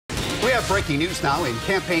We have breaking news now in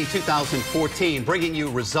campaign 2014, bringing you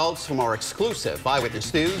results from our exclusive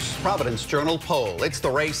Eyewitness News Providence Journal poll. It's the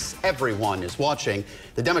race everyone is watching,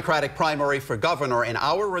 the Democratic primary for governor, and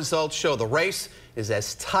our results show the race is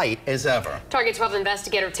as tight as ever. Target 12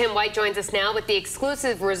 investigator Tim White joins us now with the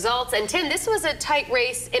exclusive results. And Tim, this was a tight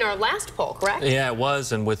race in our last poll, correct? Yeah, it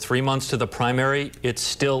was. And with 3 months to the primary, it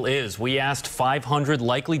still is. We asked 500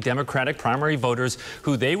 likely Democratic primary voters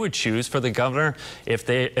who they would choose for the governor if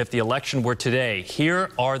the election were today. Here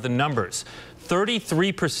are the numbers.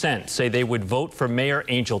 33% say they would vote for Mayor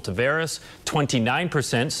Angel Taveras,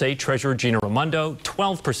 29% say Treasurer Gina Raimondo,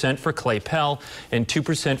 12% for Clay Pell, and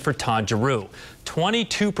 2% for Todd Giroux.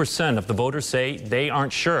 22% of the voters say they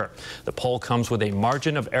aren't sure. The poll comes with a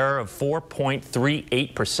margin of error of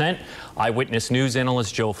 4.38%. Eyewitness News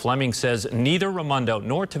analyst Joe Fleming says neither Raimondo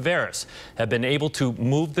nor Taveras have been able to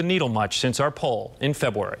move the needle much since our poll in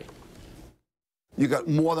February. You got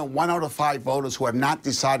more than 1 out of 5 voters who have not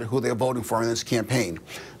decided who they're voting for in this campaign.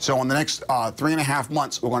 So in the next 3.5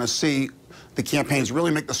 months, we're going to see the campaigns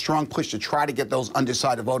really make the strong push to try to get those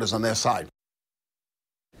undecided voters on their side.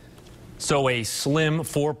 So a slim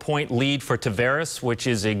 4-point lead for Taveras, which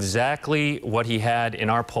is exactly what he had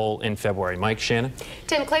in our poll in February. Mike, Shannon?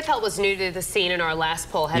 Tim, Clay Pell was new to the scene in our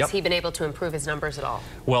last poll. Has he been able to improve his numbers at all?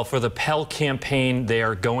 Well, for the Pell campaign, they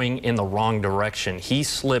are going in the wrong direction. He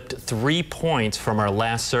slipped 3 points from our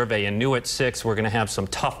last survey and new at 6. We're going to have some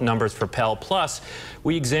tough numbers for Pell. Plus,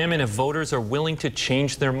 we examine if voters are willing to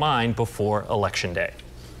change their mind before Election Day.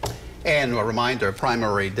 And a reminder,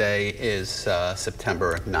 primary day is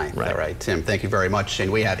September 9th. Right. All right, Tim, thank you very much.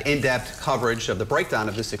 And we have in-depth coverage of the breakdown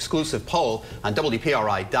of this exclusive poll on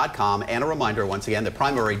WPRI.com. And a reminder, once again, the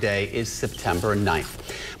primary day is September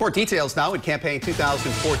 9th. More details now in campaign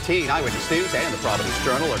 2014. Eyewitness News and the Providence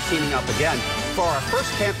Journal are teaming up again for our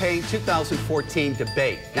first campaign 2014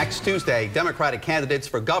 debate. Next Tuesday, Democratic candidates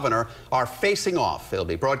for governor are facing off. It'll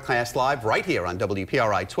be broadcast live right here on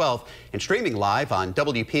WPRI 12 and streaming live on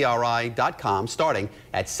WPRI.com starting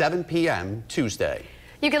at 7 p.m. Tuesday.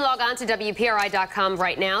 You can log on to WPRI.com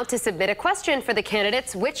right now to submit a question for the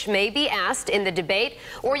candidates, which may be asked in the debate,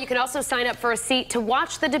 or you can also sign up for a seat to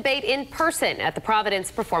watch the debate in person at the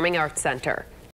Providence Performing Arts Center.